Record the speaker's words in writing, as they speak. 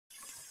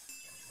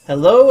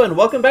Hello and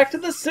welcome back to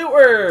the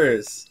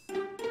sewers!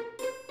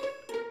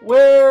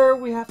 Where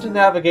we have to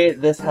navigate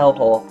this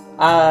hellhole.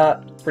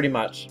 Pretty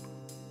much.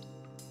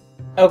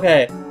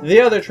 Okay, the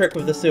other trick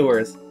with the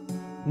sewers.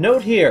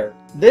 Note here,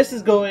 this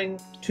is going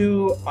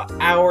to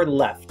our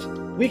left.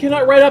 We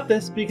cannot ride up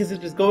this because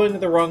it is going in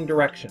the wrong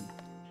direction.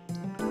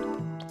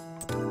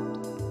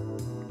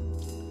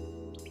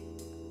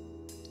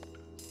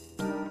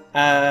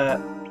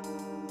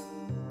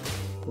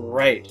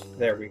 Right,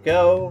 there we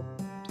go.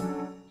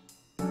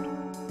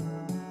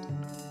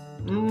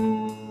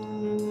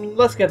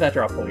 Let's get that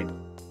drop point.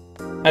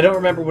 I don't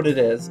remember what it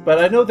is, but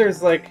I know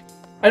there's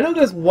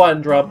there's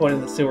one drop point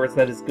in the sewers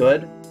that is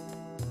good.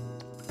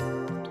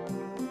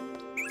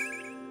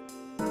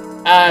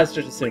 It's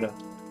just Asuna.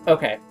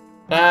 Okay.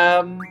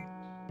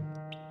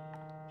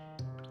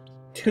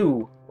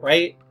 2,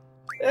 right?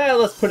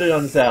 Let's put it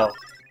on Zell.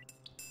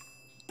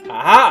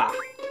 Aha!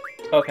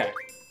 Okay.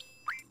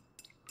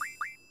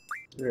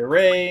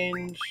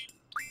 Rearrange.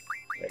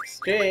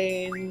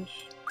 Exchange.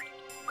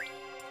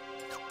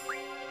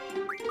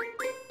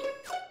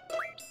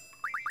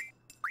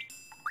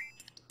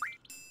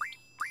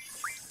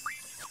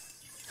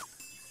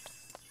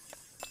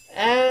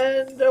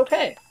 And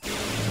okay.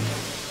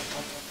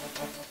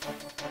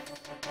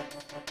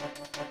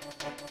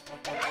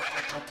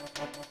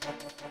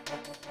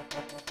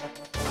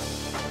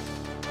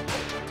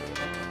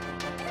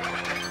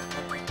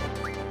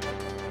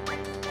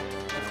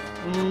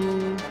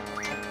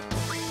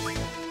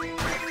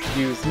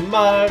 Use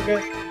mug,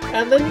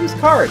 and then use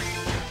card.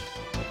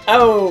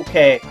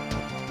 Okay,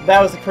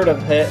 that was a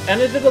critical hit,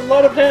 and it did a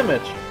lot of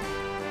damage.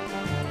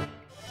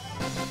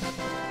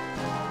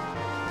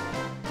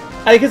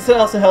 I guess it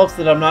also helps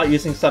that I'm not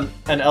using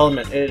an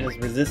element it is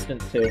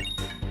resistant to.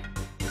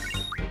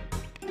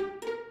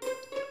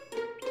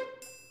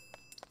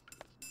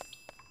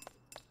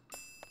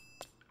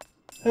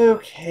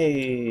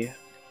 Okay.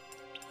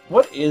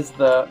 What is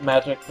the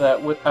magic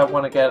that I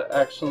want to get,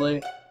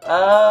 actually?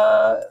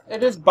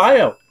 It is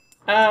bio.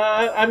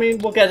 I mean,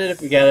 we'll get it if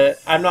we get it.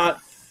 I'm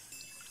not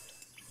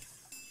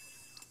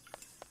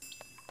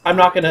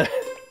gonna...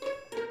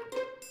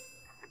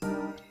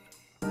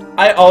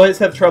 I always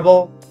have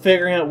trouble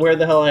figuring out where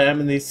the hell I am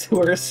in these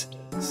sewers,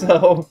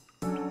 so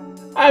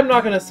I'm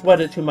not gonna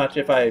sweat it too much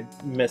if I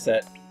miss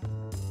it.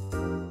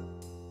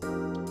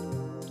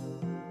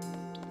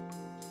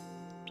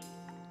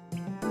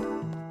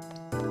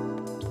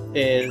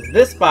 Is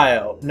this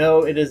bio?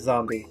 No, it is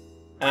zombie.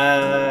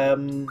 I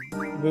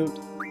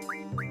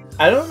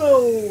don't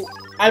know.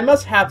 I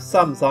must have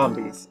some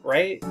zombies,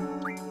 right?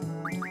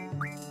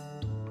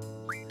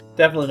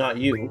 Definitely not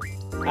you.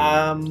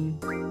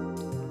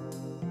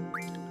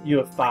 You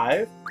have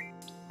 5?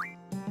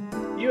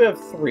 You have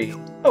 3.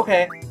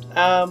 Okay.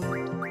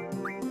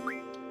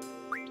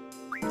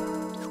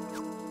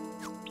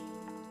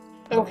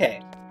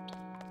 Okay.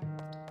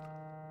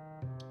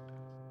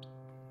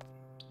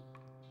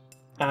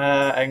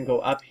 I can go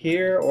up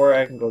here, or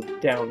I can go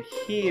down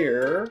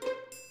here.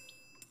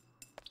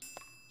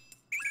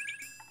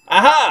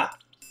 Aha!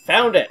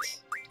 Found it!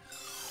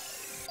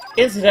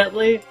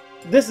 Incidentally,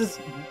 this is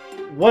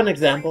one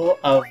example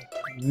of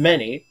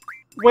many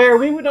where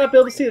we would not be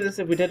able to see this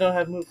if we did not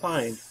have Move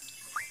Find.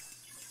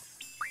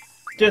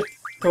 Just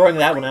throwing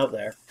that one out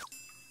there.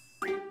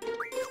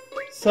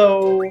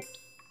 So,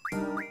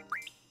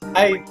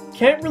 I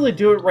can't really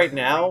do it right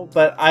now,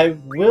 but I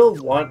will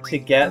want to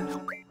get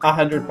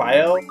 100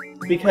 bio,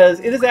 because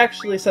it is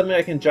actually something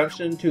I can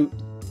junction to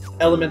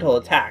elemental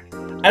attack.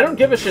 I don't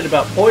give a shit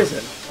about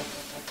poison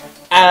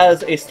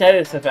as a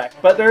status effect,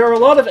 but there are a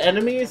lot of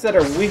enemies that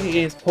are weak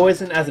against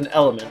poison as an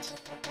element.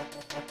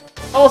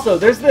 Also,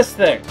 there's this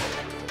thing.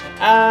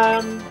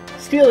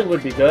 Stealing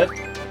would be good.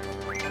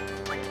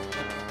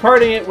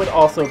 Carding it would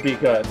also be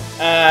good.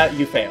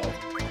 You failed.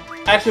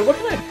 Actually, what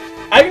can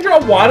I can draw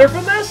water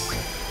from this?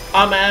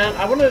 Oh man,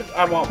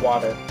 I want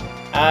water.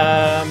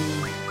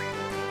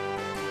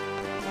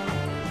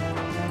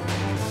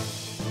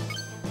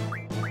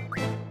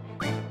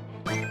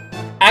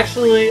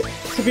 Actually,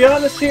 to be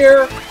honest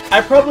here,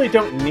 I probably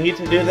don't need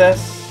to do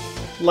this.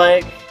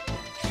 Like...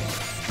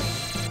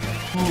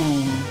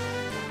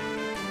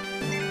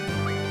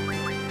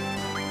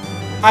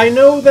 I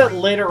know that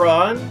later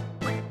on,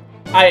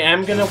 I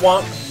am gonna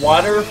want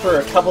water for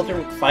a couple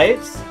different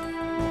fights,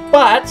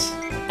 but,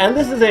 and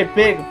this is a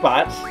big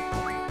but,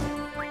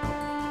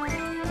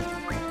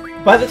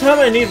 by the time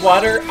I need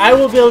water, I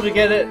will be able to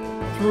get it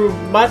through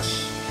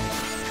much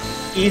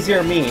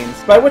easier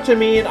means, by which I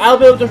mean I'll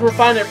be able to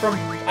refine it from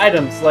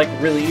items, like,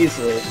 really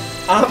easily.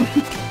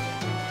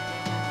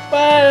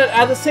 But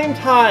at the same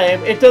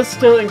time, it does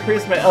still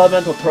increase my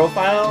elemental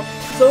profile,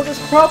 so it is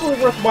probably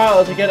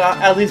worthwhile to get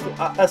at least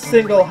a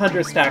single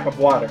 100 stack of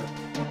water.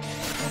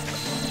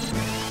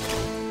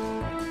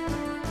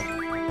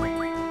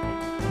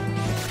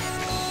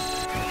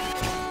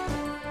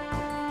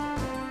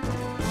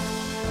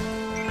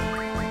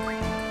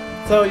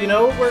 So, you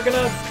know, we're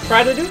gonna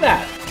try to do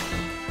that.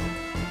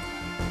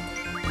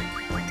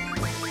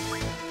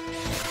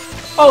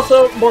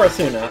 Also,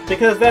 Morasuna,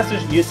 because that's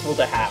just useful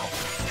to have.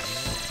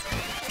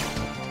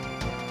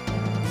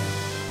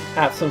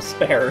 Have some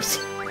spares.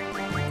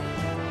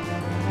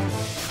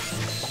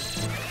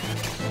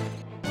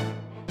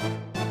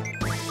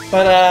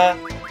 But,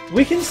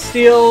 we can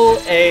steal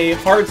a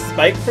hard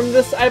spike from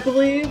this, I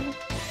believe.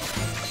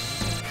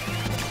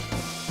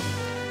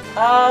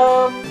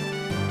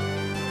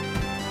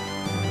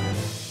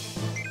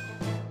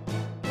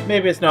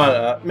 Maybe it's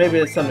not, maybe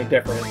it's something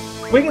different.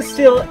 We can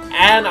steal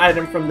an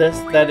item from this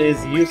that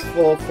is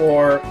useful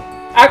for...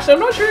 Actually, I'm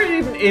not sure it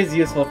even is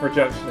useful for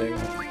junctioning,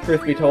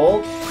 truth be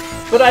told.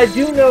 But I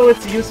do know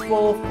it's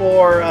useful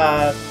for,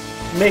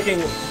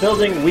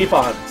 building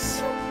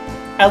weapons.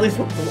 At least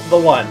the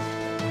one.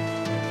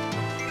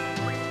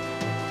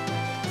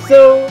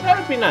 So, that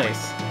would be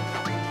nice.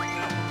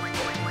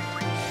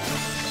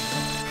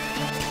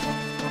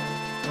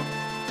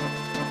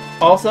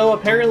 Also,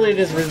 apparently it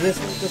is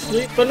resistant to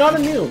sleep, but not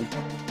immune.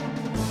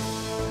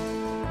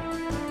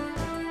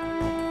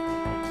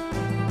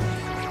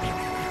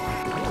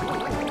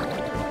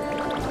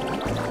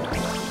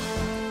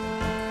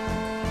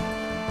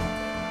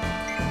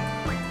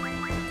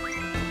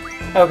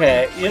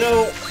 Okay, you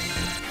know...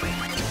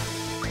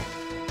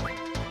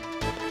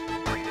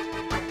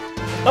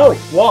 Oh,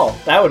 wall!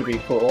 That would be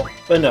cool.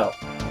 But no.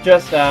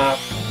 Just, I'm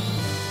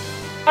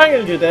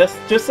gonna do this,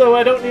 just so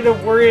I don't need to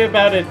worry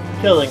about it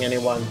killing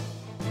anyone.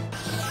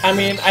 I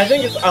mean, I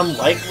think it's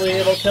unlikely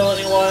it'll kill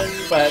anyone,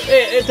 but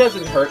it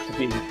doesn't hurt to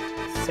be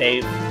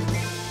safe.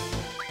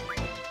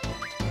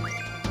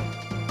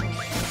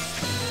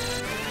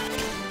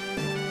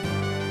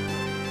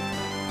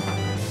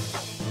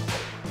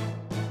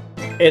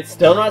 It's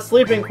still not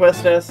sleeping,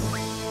 Quistis.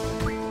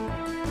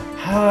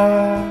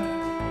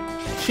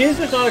 She's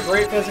just not a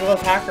great physical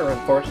attacker,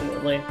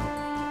 unfortunately.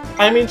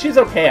 I mean, she's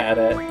okay at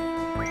it.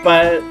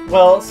 But,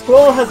 well,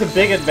 Squall has a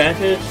big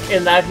advantage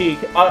in that he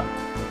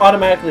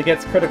automatically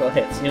gets critical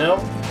hits, you know?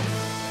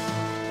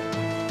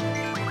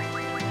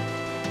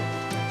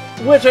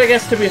 Which, I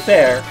guess, to be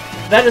fair,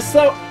 that is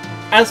so...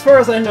 As far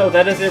as I know,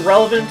 that is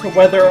irrelevant to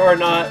whether or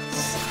not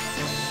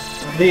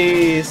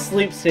the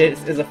sleep state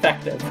is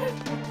effective.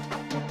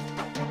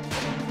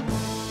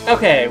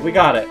 Okay, we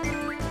got it.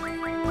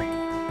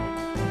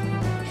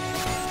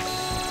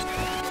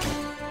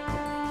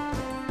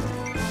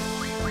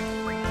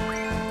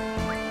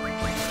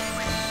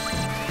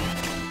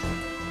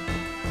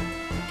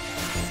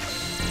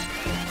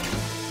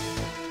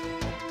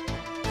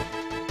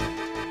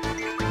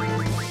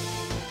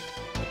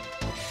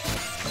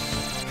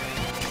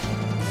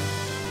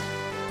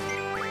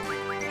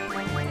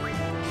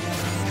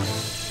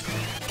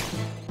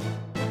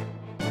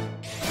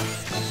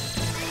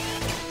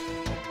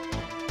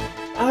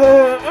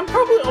 I'm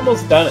probably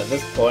almost done at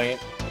this point.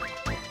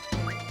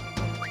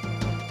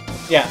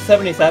 Yeah,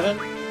 77?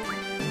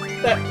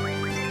 That,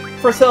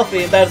 for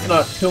Selphie, that's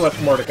not too much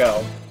more to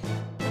go.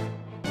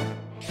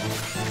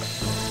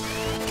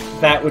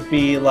 That would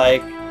be,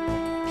 like,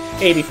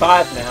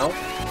 85 now.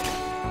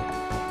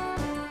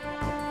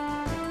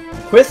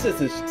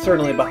 Quistis is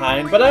certainly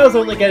behind, but I was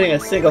only getting a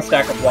single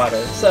stack of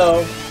water,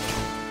 so...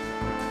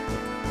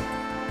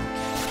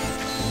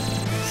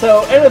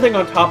 So anything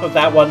on top of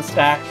that one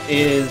stack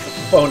is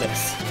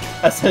bonus,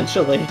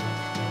 essentially.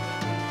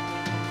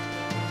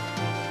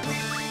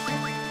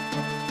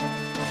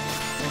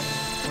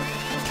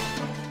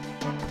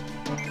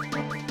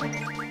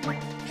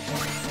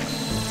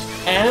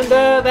 And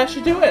that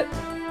should do it,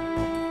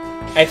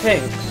 I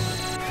think.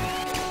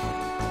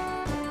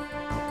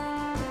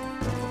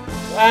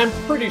 I'm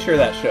pretty sure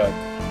that should.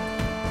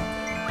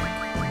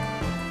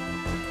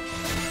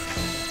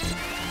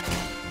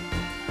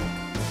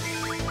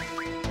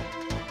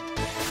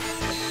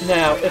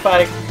 Now, if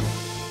I...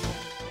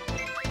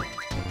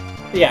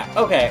 Yeah,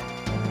 okay.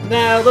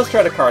 Now, let's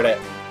try to card it.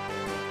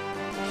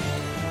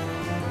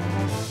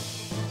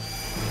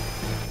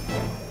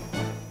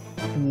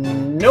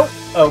 Nope.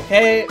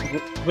 Okay.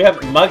 We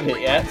haven't mugged it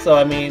yet, so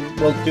I mean,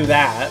 we'll do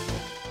that.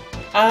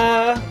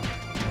 Oh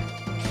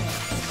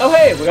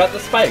hey, we got the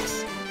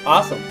spikes.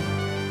 Awesome.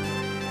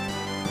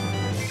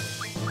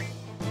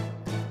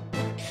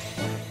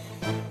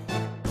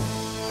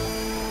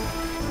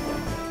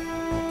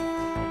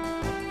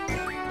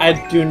 I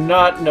do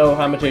not know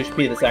how much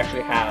HP this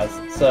actually has,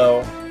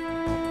 so...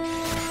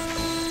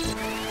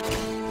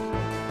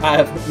 I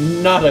have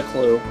not a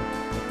clue.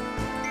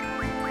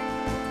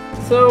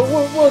 So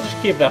we'll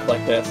just keep it up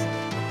like this.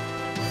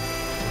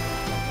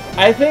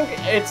 I think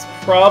it's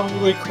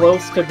probably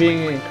close to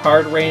being in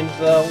card range,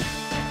 though.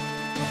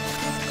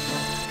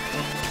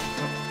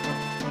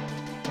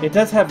 It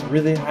does have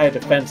really high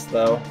defense,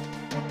 though.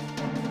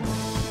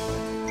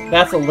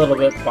 That's a little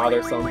bit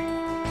bothersome.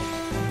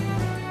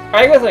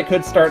 I guess I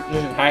could start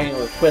just hanging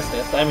with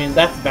Quistis. I mean,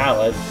 that's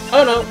valid.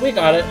 Oh no, we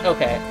got it.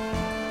 Okay.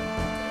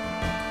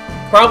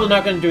 Probably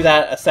not going to do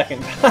that a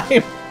second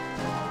time.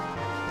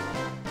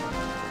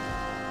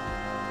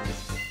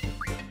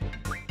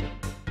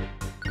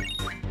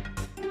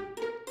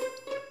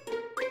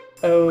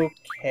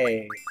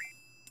 Okay.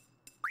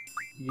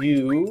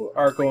 You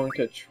are going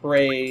to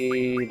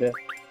trade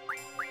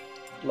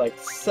like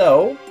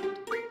so.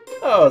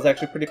 Oh, it's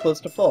actually pretty close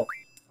to full.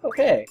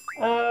 Okay,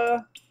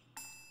 I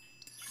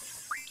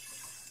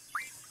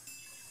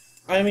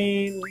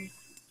mean,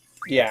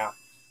 yeah.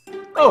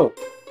 Oh!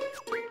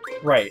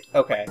 Right,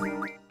 okay.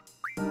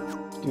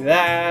 Do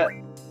that.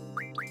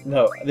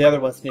 No, the other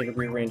ones need to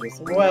rearrange as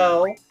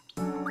well.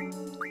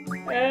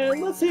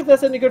 And let's see if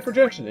that's any good for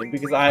junctioning,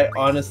 because I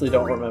honestly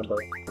don't remember.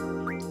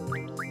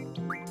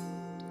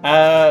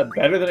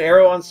 Better than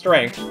arrow on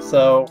strength,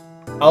 so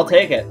I'll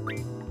take it.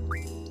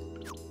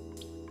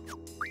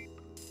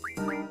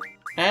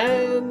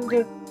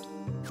 And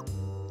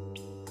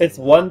it's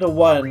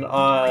 1-to-1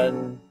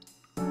 on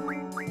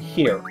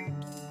here.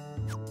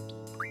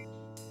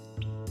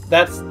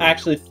 That's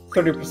actually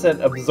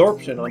 30%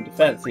 absorption on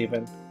defense,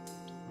 even.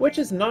 Which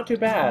is not too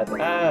bad.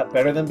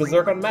 Better than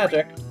Berserk on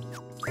magic.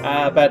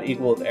 About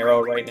equal with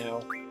arrow right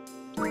now.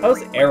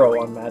 How's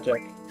arrow on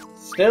magic?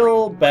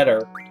 Still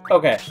better.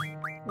 Okay,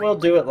 we'll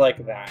do it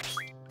like that.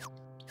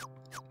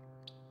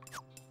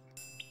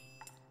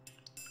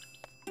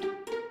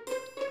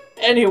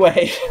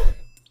 Anyway,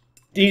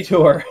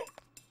 detour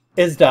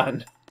is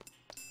done.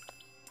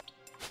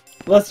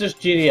 Let's just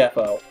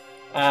GDFO.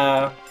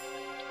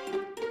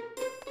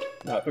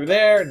 Not through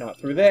there, not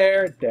through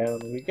there. Down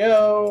we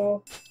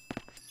go.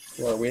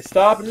 Where we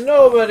stop,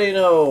 nobody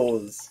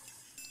knows.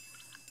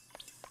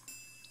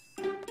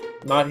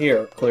 Not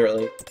here,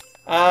 clearly.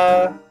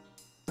 How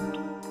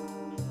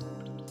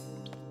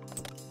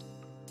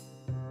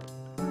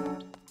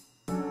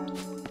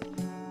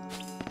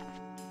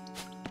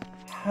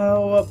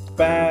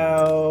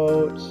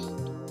about...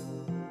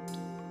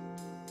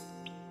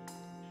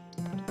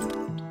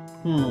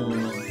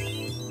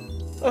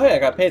 Oh hey, I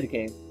got paid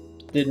again.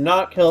 Did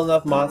not kill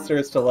enough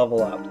monsters to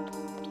level up.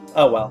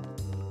 Oh well.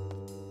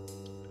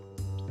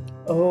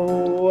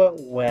 Oh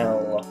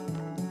well.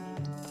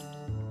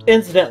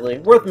 Incidentally,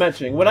 worth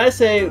mentioning, when I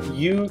say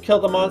you kill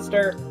the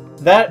monster,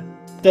 that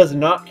does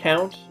not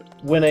count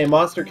when a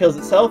monster kills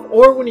itself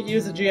or when you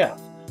use a GF.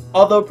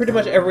 Although pretty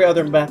much every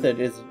other method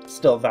is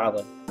still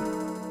valid.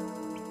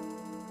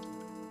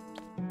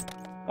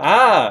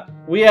 Ah!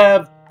 We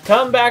have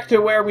come back to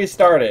where we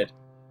started.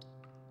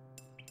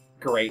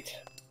 Great.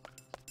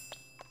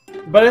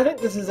 But I think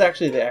this is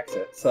actually the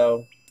exit,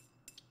 so...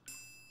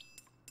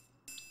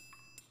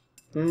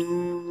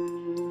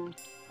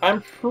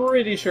 I'm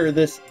pretty sure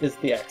this is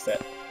the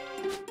exit.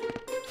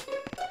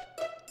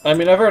 I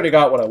mean, I've already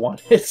got what I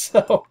wanted,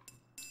 so...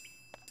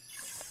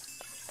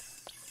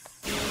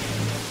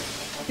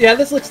 Yeah,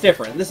 this looks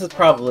different. This is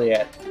probably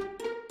it.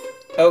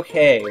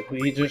 Okay,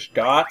 we just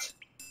got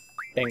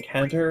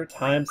encounter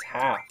times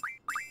half.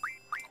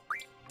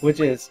 Which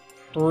is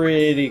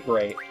pretty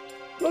great.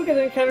 Look at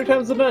encounter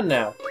times the none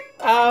now.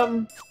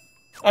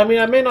 I mean,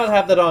 I may not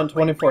have that on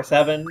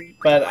 24/7,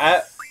 but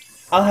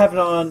I'll have it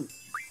on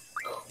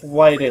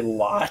quite a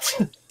lot.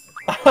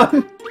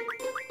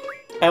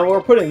 And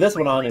we're putting this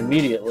one on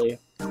immediately.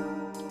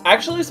 I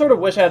actually sort of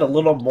wish I had a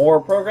little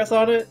more progress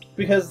on it,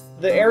 because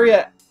the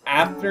area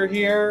after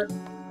here,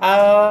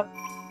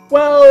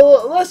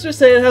 well, let's just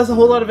say it has a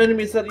whole lot of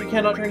enemies that you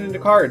cannot turn into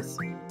cards.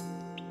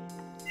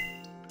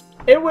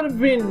 It would have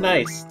been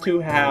nice to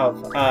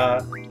have,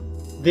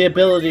 the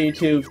ability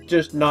to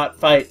just not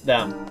fight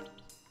them.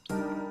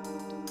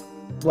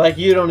 Like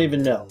you don't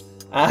even know.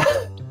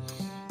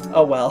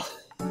 Oh well.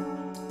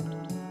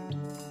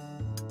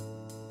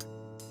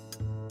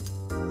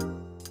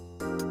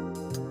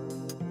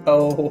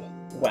 Oh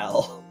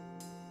well.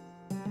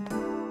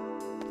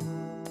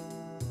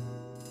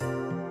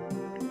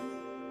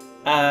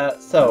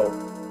 So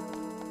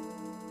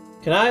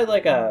can I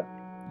like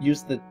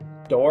use the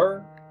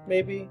door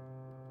maybe?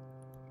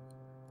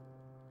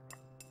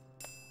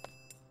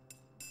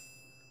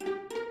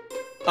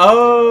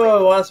 Oh,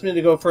 it wants me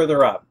to go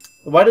further up.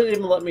 Why did it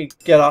even let me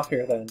get off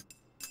here then?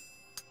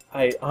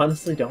 I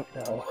honestly don't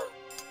know.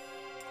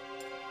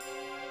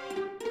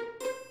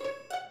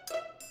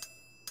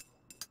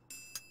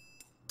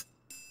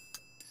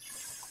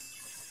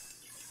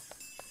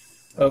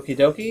 Okie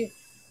dokie.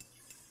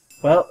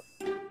 Well.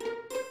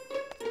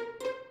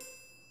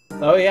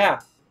 Oh yeah.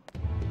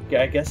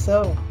 Yeah, I guess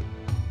so.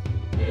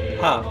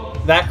 Huh.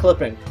 That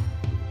clipping.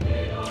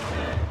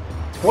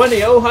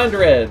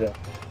 20,000!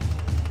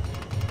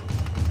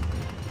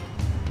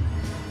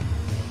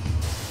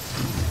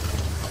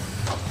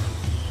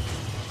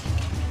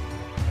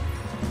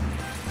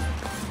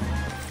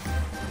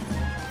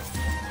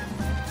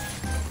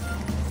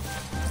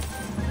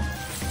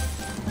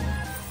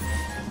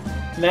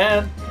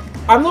 Man,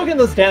 I'm looking at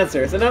those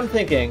dancers and I'm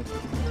thinking,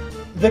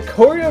 the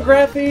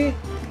choreography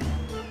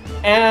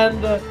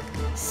and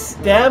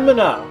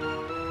stamina,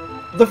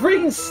 the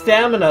freaking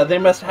stamina they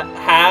must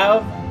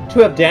have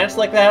to have danced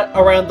like that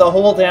around the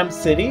whole damn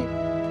city.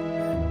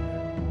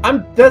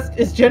 That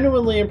is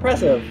genuinely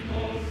impressive.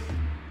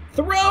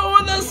 Throw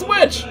the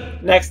switch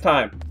next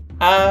time.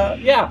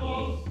 Yeah.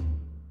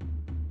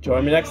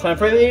 Join me next time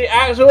for the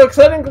actual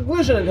exciting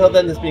conclusion. Until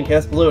then, this has been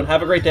Chaos Blue, and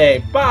have a great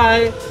day.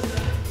 Bye!